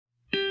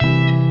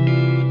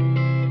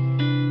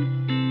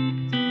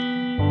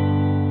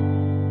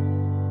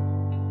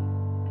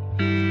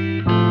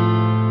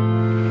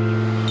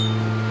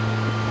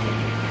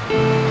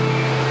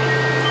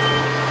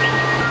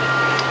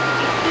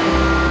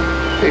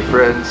Hey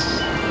friends,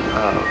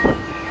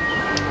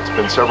 it's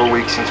been several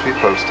weeks since we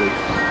posted,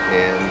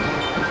 and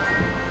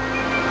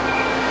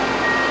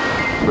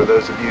for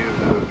those of you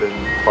who have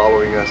been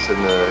following us in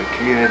the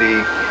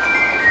community,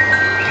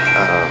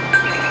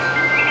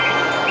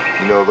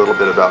 you know a little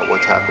bit about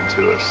what's happened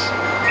to us.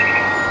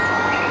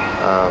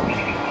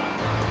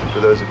 For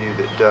those of you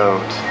that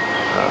don't,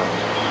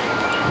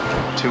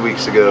 2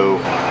 weeks ago,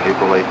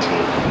 April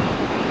 18th,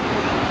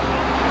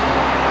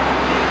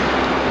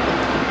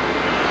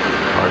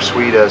 our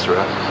sweet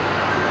Ezra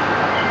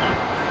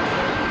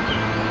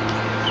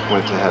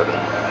went to heaven,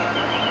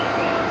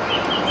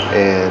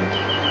 and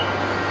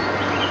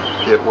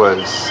it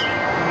was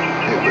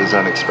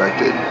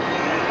unexpected,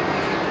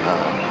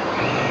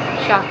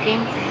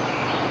 shocking,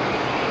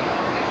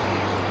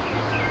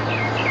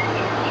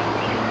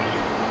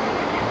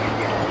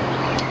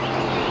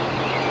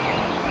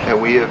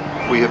 and we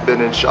have been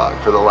in shock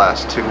for the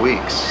last 2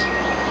 weeks,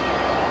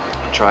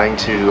 trying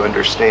to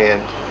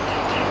understand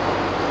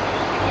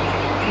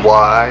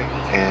why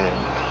and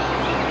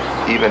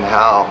even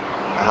how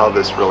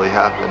this really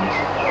happened.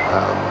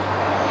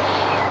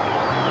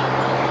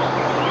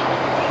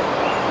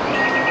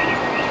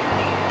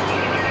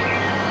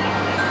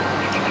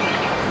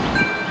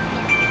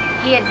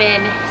 He had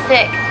been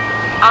sick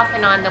off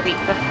and on the week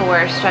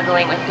before,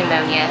 struggling with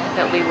pneumonia,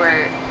 but we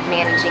were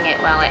managing it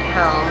well at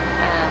home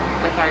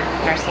with our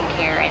nursing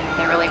care, and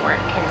there really weren't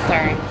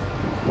concerns.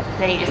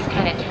 Then he just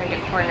kind of turned a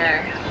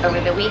corner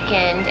over the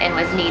weekend and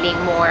was needing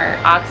more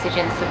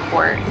oxygen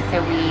support,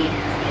 so we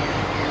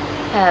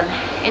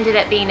ended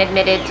up being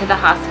admitted to the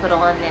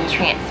hospital and then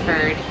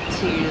transferred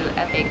to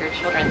a bigger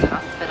children's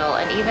hospital.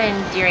 And even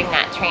during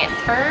that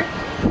transfer,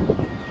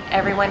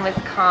 everyone was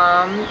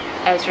calm.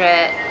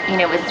 Ezra,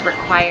 was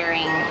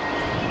requiring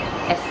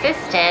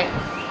assistance,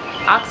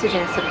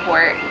 oxygen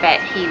support,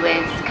 but he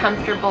was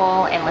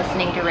comfortable and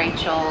listening to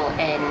Rachel,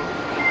 and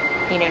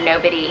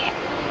nobody.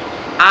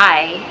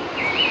 I,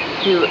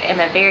 who am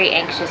a very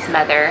anxious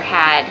mother,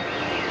 had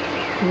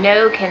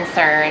no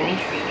concerns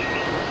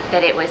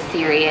that it was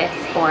serious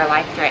or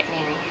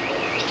life-threatening,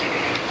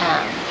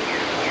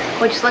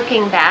 which,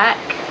 looking back,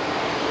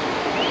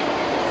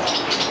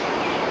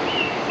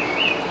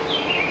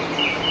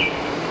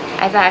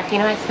 as I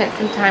spent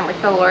some time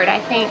with the Lord, I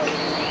think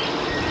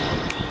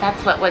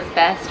that's what was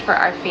best for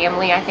our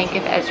family. I think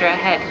if Ezra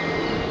had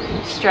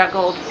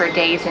struggled for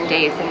days and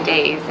days and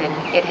days,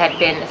 and it had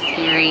been a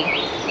scary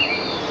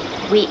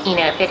week,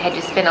 if it had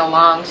just been a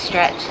long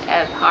stretch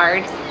of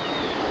hard,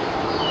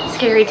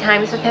 scary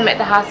times with him at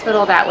the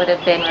hospital, that would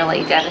have been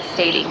really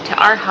devastating to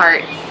our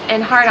hearts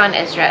and hard on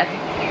Ezra.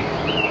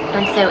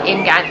 And so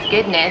in God's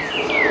goodness,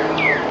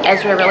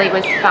 Ezra really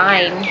was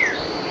fine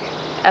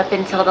up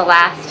until the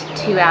last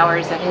 2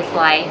 hours of his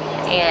life,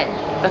 and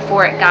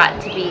before it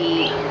got to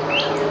be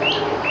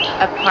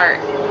a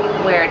part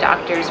where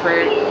doctors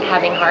were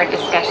having hard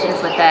discussions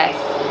with us,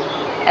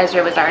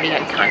 Ezra was already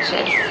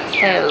unconscious.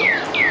 So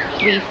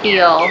we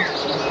feel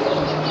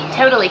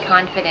totally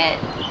confident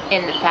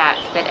in the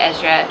fact that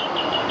Ezra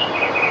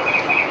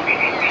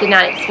did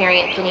not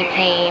experience any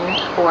pain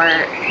or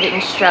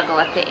didn't struggle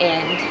at the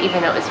end,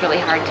 even though it was really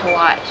hard to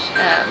watch.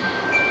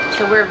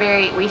 So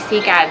we see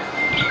God's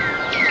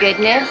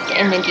goodness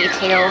in the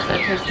details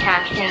of his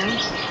passing,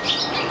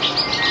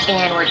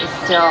 and we're just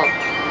still,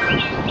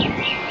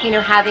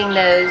 having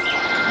those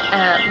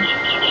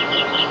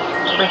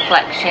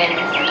reflections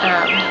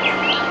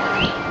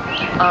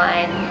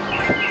on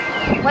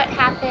what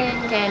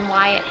happened and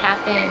why it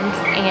happened.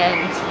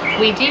 And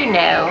we do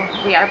know,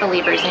 we are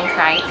believers in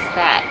Christ,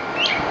 that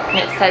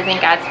it says in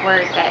God's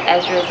word that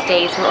Ezra's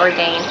days were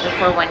ordained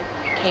before one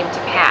came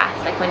to pass.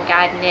 Like when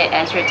God knit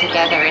Ezra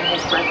together in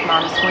his birth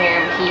mom's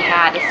womb, he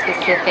had a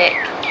specific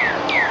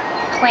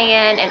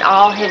plan, and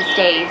all his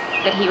days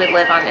that he would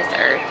live on this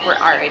earth were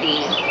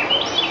already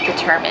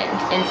determined.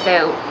 And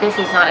so this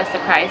is not a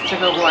surprise to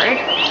the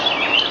Lord.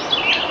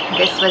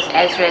 This was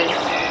Ezra's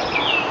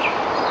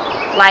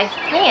life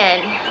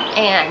plan,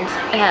 and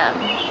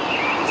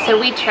so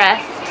we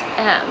trust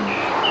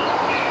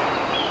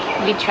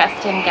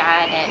in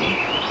God.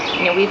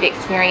 And we've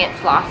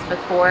experienced loss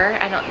before.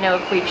 I don't know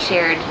if we've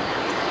shared,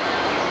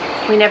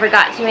 we never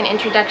got to an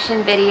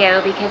introduction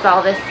video because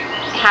all this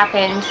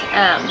happened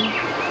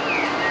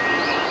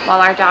while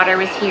our daughter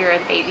was here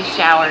at the baby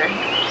shower,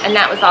 and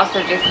that was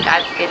also just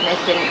God's goodness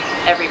and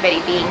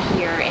everybody being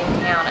here in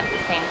town at the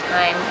same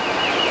time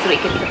so we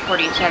could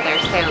support each other.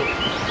 So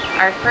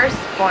our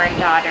firstborn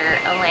daughter,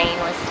 Elaine,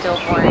 was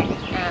stillborn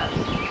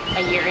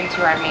a year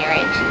into our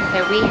marriage, and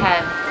so we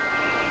have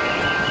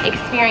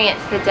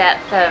experienced the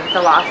depth of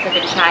the loss of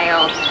a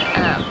child.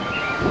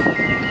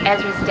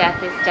 Ezra's death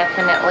is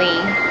definitely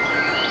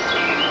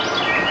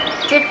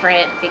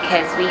different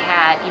because we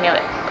had,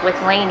 with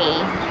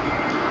Lainey,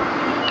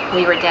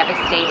 we were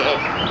devastated,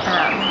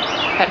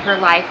 but her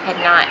life had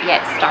not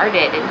yet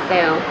started, and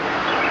so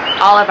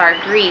all of our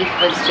grief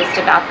was just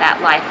about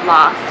that life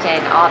lost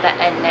and all the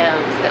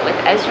unknowns. But with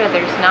Ezra,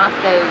 there's not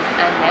those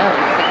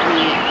unknowns. That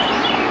we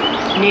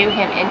knew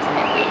him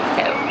intimately,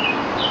 so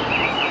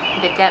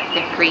the depth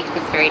of grief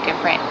is very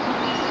different.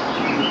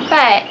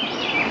 But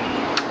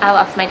I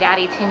lost my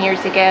daddy 10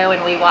 years ago,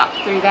 and we walked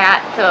through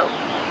that, so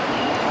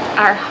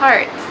our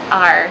hearts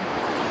are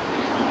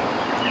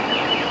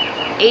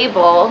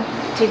able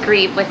to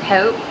grieve with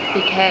hope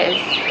because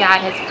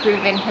God has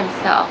proven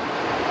himself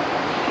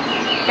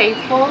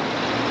faithful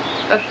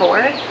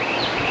before.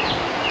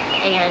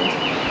 And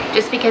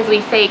just because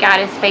we say God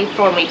is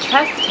faithful and we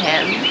trust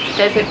him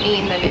doesn't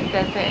mean that it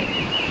doesn't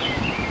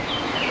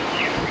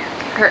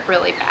hurt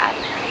really bad.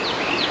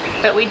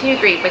 But we do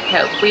grieve with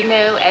hope. We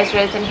know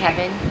Ezra's in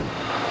heaven.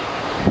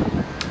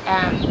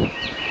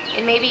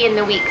 And maybe in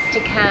the weeks to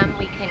come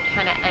we can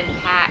kind of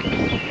unpack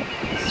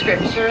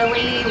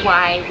scripturally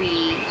why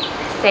we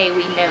say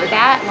we know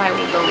that, why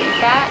we believe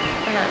that,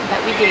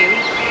 but we do.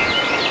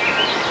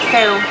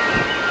 So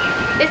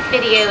this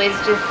video is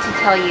just to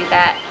tell you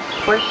that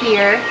we're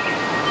here,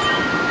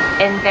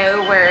 and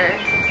though we're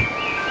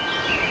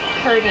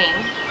hurting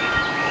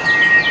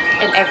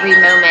and every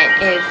moment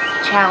is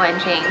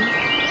challenging,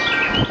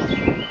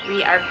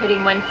 we are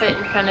putting one foot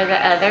in front of the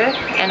other,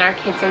 and our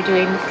kids are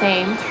doing the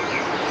same.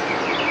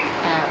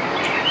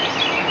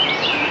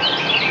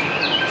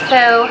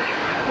 So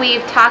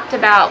we've talked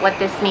about what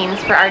this means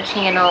for our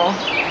channel.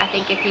 I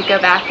think if you go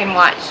back and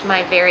watch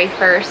my very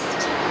first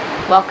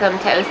Welcome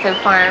to Oso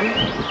Farm,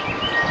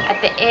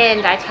 at the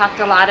end I talked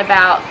a lot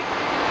about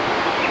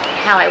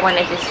how I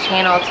wanted this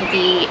channel to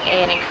be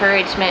an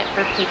encouragement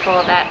for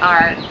people that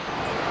are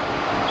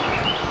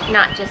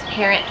not just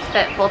parents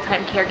but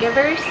full-time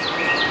caregivers.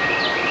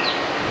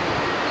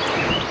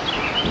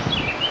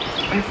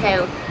 And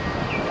so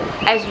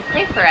as you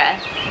pray for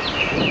us,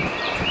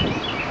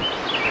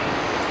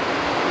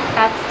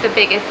 that's the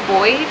biggest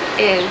void,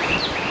 is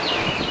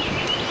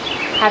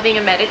having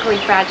a medically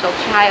fragile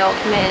child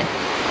meant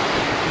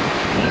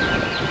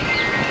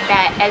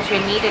that Ezra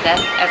needed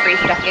us every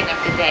second of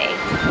the day,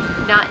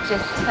 not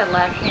just to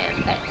love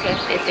him, but to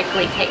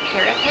physically take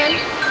care of him.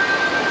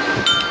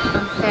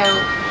 And so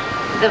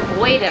the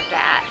void of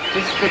that,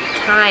 just the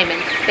time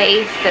and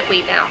space that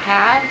we now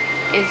have,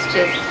 is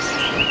just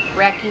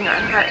wrecking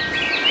our hearts.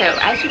 So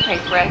as you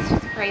pray for us,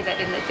 just pray that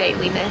in the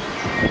dailiness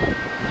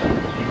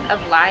of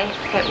life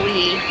that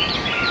we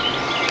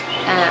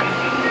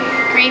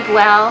grieve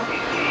well,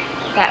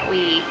 that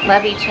we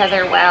love each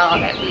other well,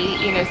 that we,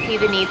 see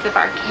the needs of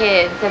our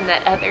kids, and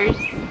that others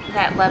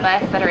that love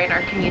us that are in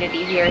our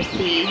community here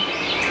see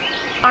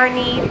our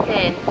needs,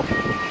 and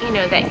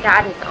that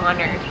God is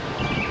honored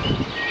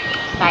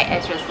by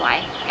Ezra's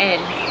life.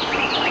 And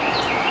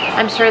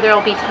I'm sure there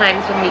will be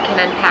times when we can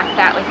unpack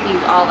that with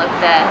you, all of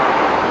the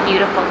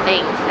beautiful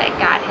things that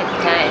God has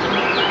done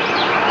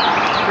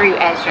through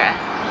Ezra.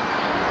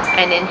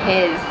 And in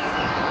his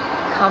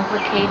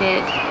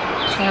complicated,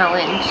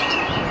 challenged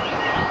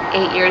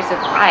 8 years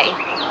of life,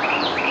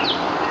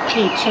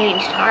 he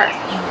changed hearts.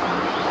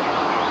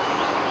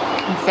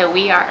 And so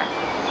we are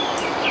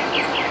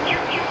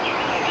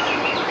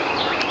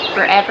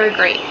forever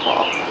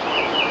grateful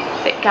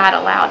that God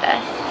allowed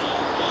us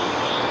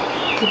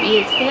to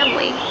be his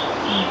family.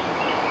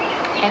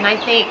 And I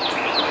think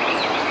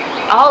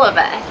all of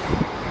us,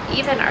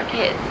 even our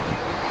kids,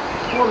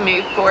 will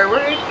move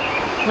forward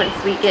once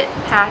we get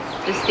past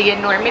just the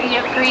enormity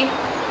of grief,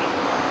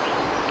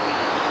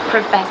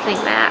 professing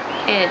that.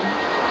 And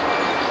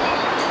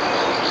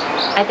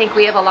I think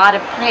we have a lot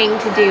of praying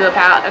to do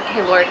about,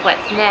 okay, Lord,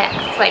 what's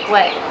next? Like,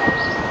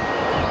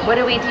 what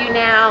do we do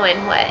now?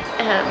 And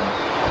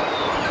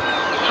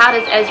how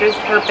does Ezra's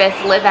purpose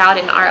live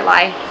out in our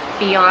life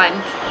beyond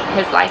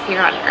his life here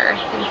on earth?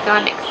 And so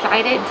I'm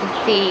excited to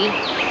see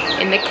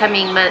in the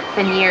coming months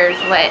and years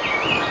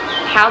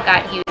how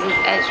God uses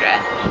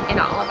Ezra in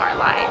all of our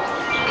lives,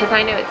 because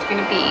I know it's going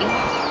to be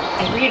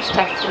a huge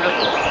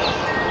testimony.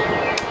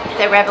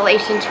 So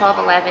Revelation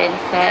 12:11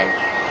 says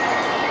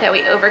that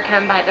we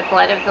overcome by the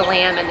blood of the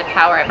Lamb and the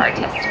power of our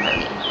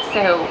testimony.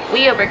 So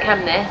we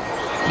overcome this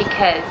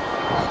because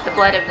the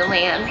blood of the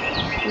Lamb,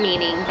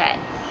 meaning that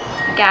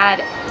God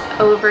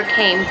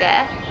overcame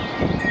death.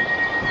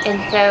 And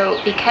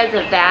so because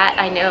of that,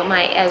 I know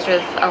my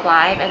Ezra's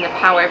alive, and the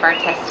power of our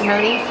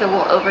testimony. So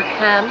we'll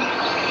overcome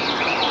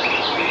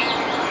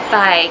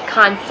by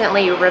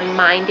constantly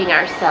reminding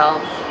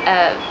ourselves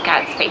of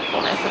God's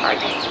faithfulness of our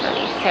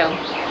testimony. So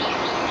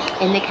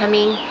in the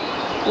coming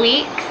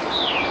weeks,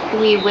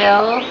 we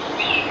will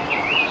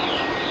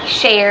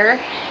share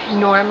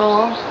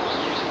normal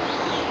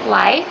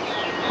life,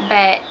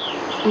 but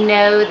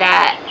know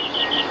that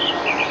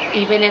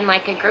even in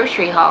like a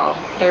grocery haul,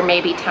 there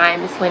may be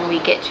times when we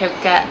get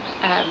choked up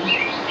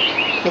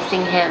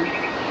missing him.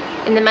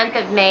 In the month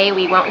of May,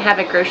 we won't have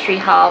a grocery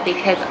haul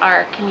because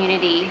our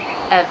community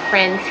of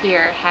friends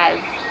here has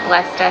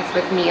blessed us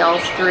with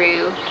meals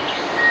through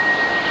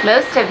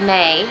most of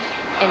May,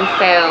 and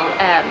so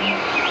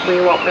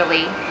we won't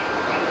really,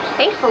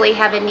 thankfully,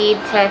 have a need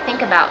to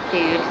think about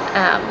food.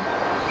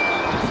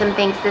 Some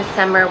things this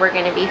summer we're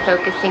going to be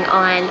focusing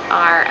on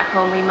are a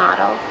home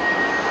remodel.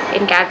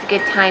 In God's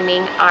good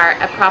timing,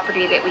 a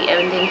property that we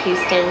owned in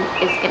Houston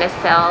is going to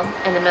sell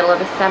in the middle of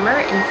the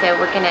summer, and so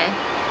we're going to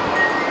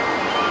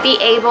be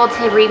able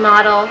to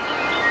remodel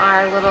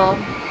our little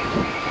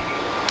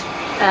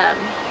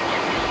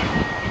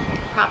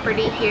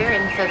property here,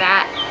 and so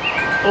that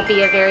will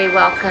be a very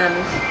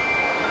welcomed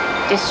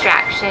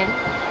distraction.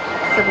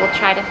 So we'll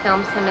try to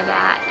film some of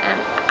that.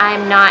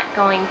 I'm not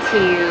going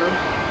to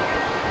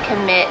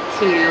commit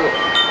to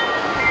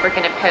we're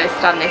going to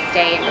post on this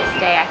day and this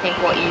day. I think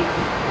we'll ease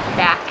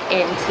back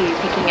into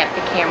picking up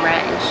the camera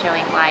and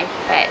showing life,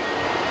 but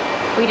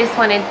we just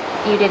wanted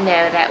you to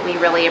know that we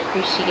really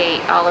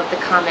appreciate all of the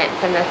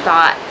comments and the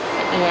thoughts,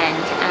 and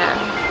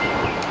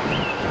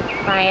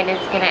Brian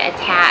is going to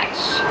attach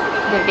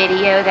the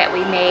video that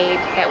we made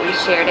that we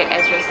shared at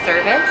Ezra's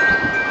service.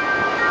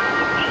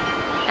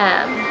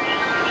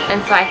 And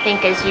so I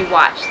think as you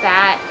watch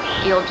that,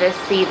 you'll just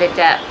see the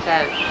depth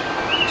of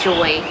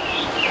joy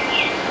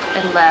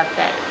and love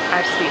that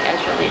our sweet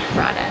Ezra Luke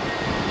brought us.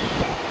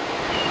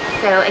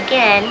 So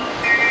again,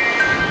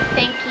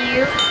 thank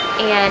you,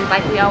 and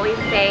like we always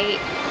say,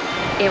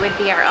 it would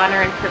be our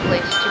honor and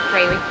privilege to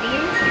pray with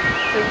you.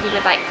 So if you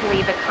would like to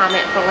leave a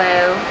comment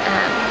below,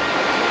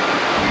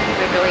 we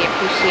would really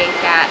appreciate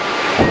that.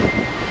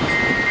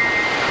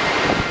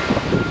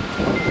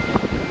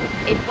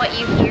 If what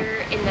you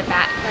hear in the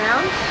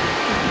background,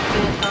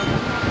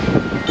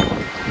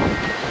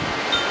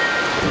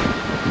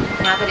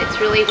 now that it's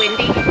really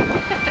windy,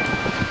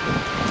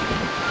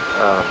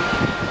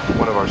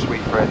 one of our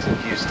sweet friends in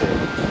Houston,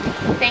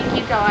 thank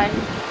you, Dawn,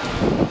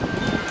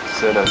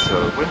 sent us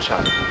a wind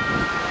chime.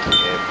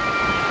 And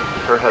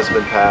her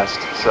husband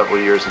passed several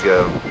years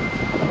ago,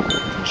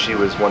 and she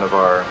was one of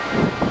our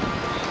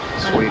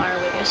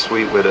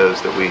sweet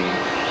widows that we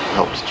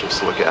helped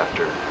just look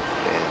after.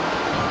 And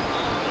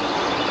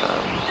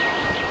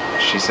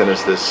she sent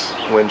us this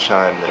wind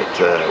chime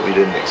that we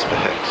didn't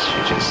expect.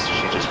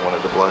 She just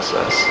wanted to bless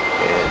us,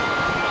 and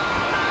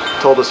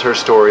told us her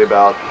story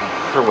about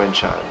her wind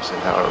chimes and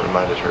how it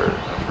reminded her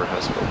of her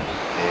husband.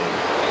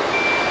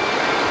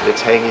 And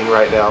it's hanging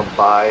right now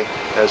by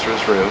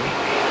Ezra's room,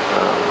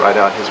 right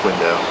out his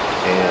window.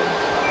 And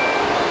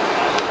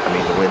I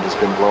mean, the wind has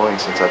been blowing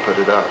since I put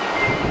it up,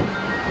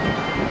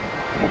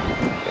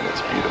 and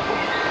it's beautiful.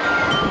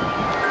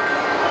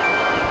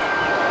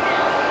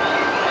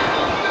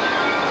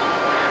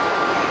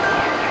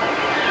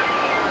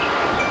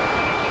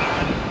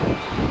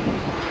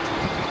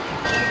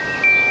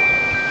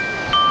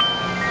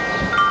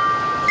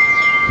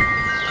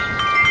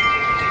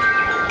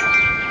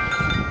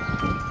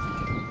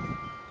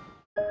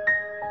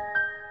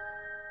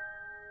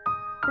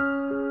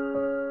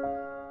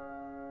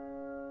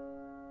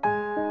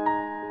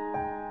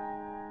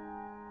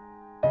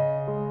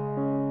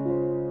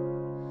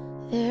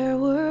 There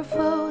were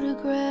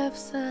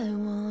photographs I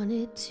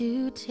wanted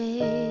to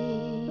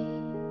take,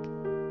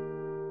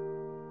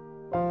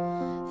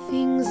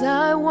 things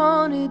I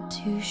wanted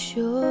to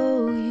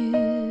show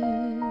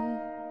you,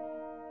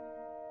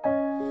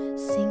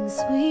 sing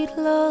sweet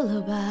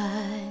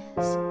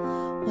lullabies,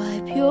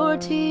 wipe your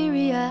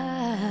teary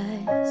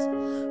eyes.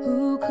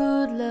 Who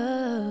could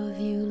love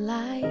you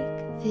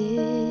like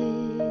this?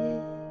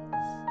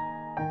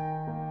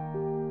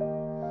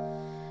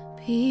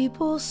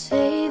 People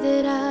say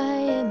that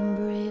I am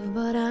brave,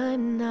 but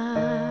I'm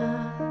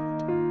not.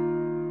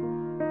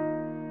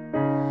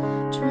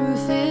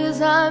 Truth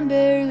is, I'm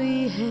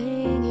barely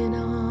hanging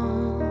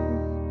on.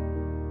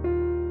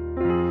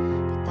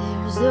 But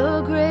there's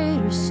a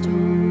greater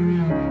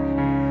story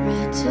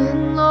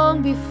written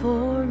long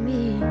before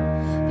me,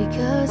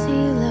 because He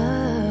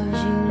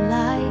loves you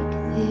like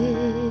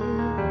this.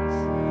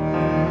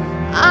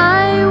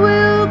 I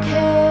will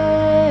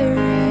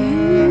carry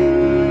you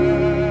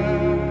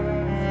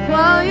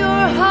while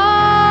your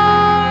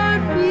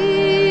heart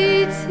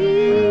beats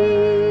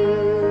here,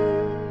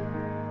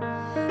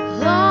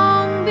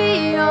 long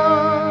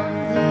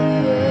beyond the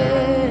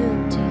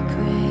empty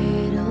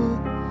cradle,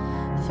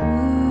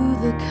 through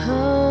the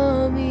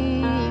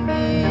coming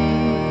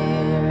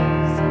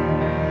years.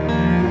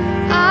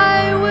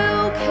 I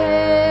will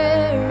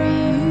carry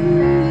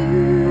you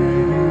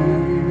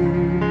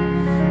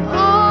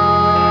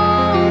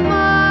all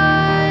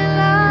my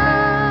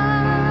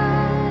life.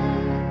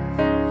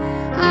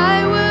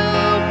 I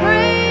will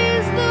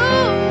praise the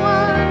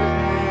one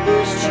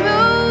who's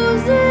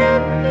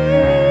chosen me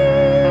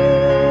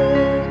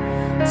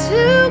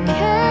to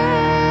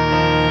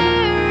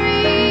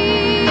carry you.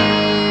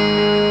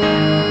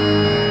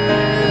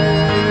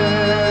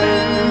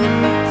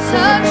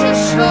 Such a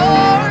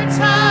short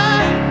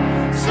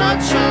time,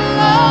 such a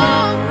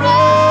long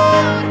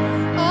road,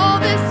 all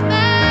this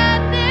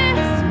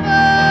madness,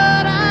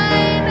 but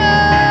I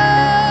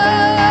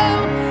know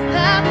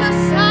that the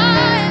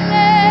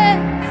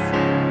silence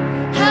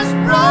has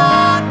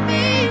brought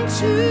me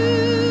to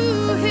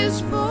His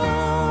voice,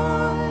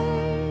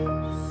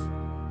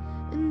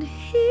 and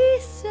He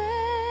says,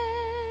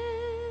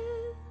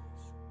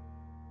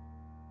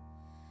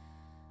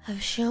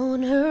 I've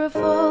shown her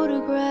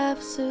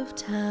photographs of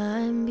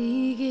time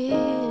beginning,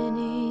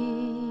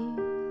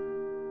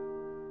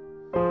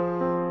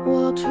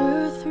 walked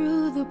her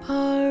through the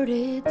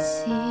parted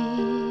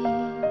seas,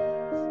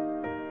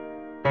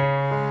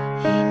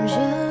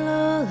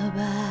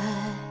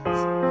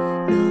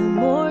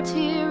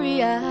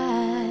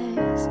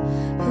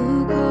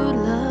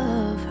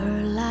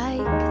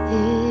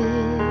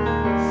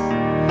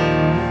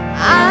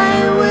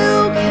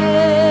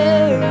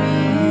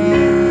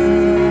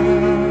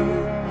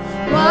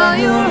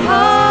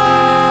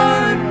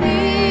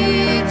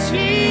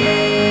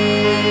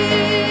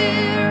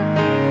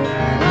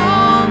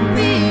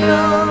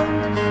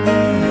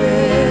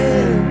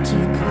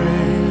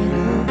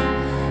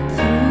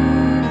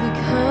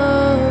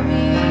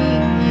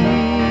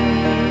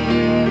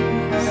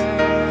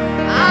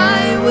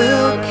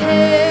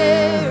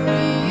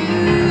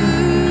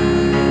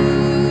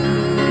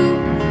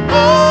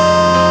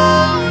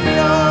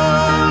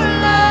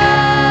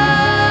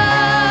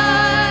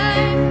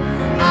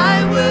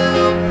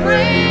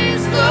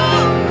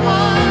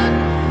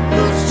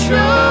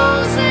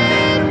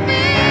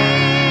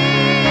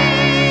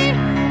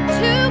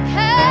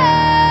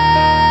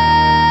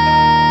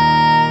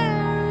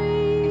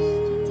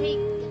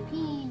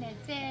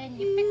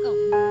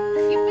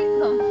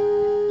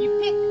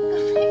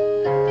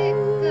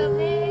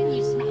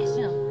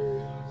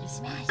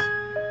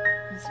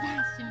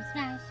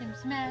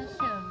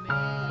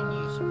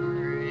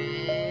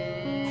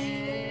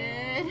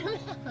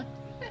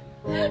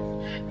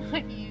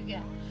 What do you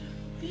got?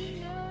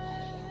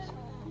 Peanut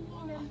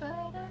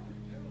butter.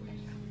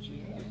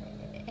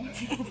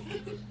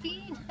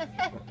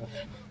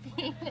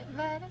 Peanut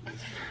butter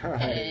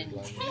and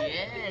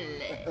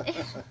jelly.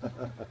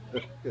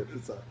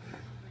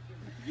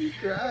 You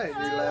cried.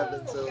 You're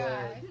laughing so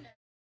hard.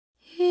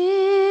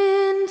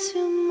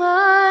 Into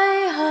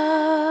my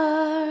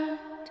heart,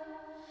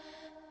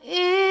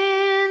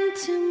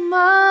 into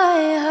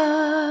my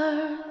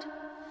heart,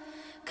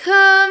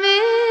 come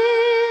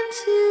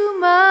into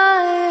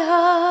my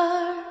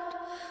heart,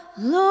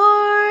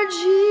 Lord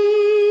Jesus,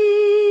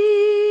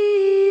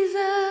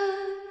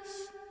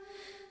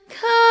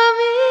 come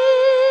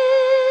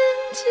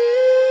in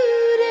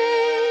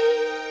today,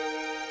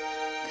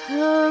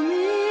 come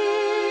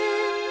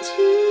in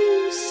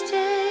to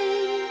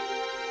stay,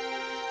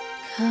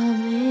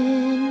 come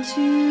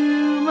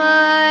into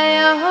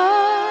my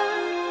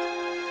heart,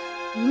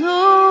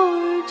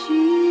 Lord Jesus.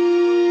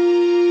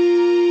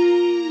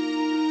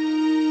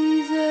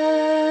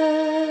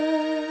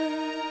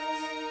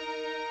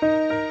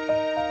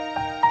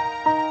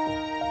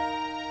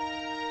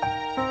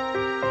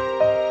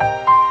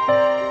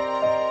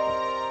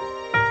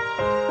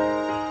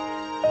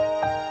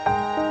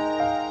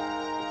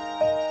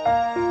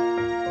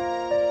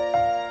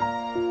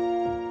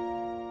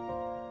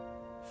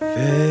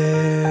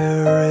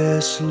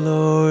 Fairest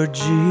Lord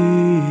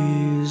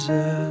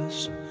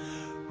Jesus,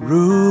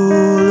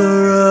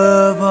 ruler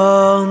of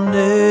all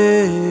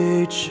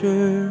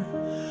nature,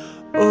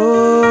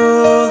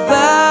 O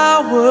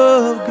thou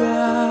of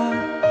God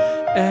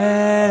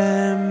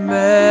and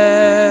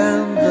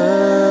man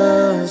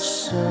the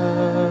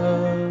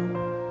Son,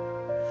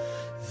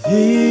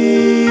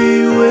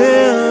 thee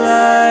will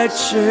I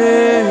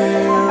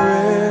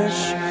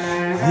cherish,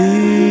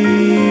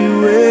 thee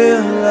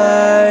will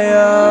I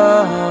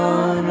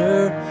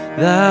honor,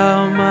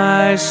 thou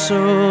my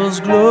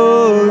soul's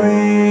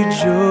glory,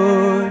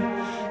 joy,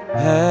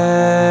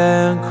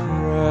 and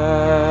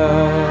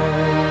crown.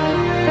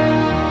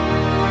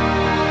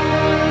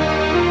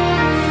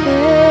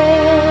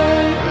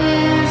 Fair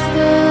is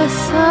the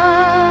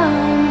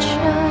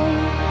sunshine,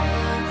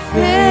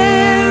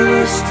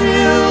 fairer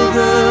still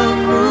the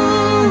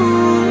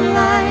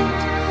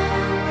moonlight,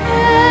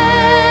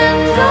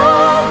 and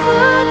all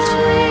the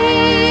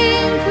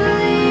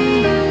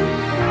twinkling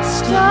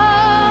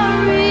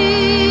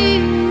starry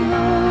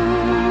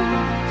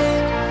host.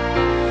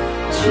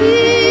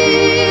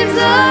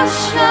 Jesus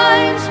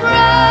shines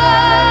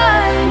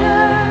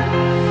brighter,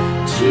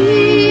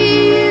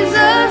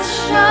 Jesus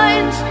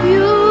shines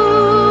pure.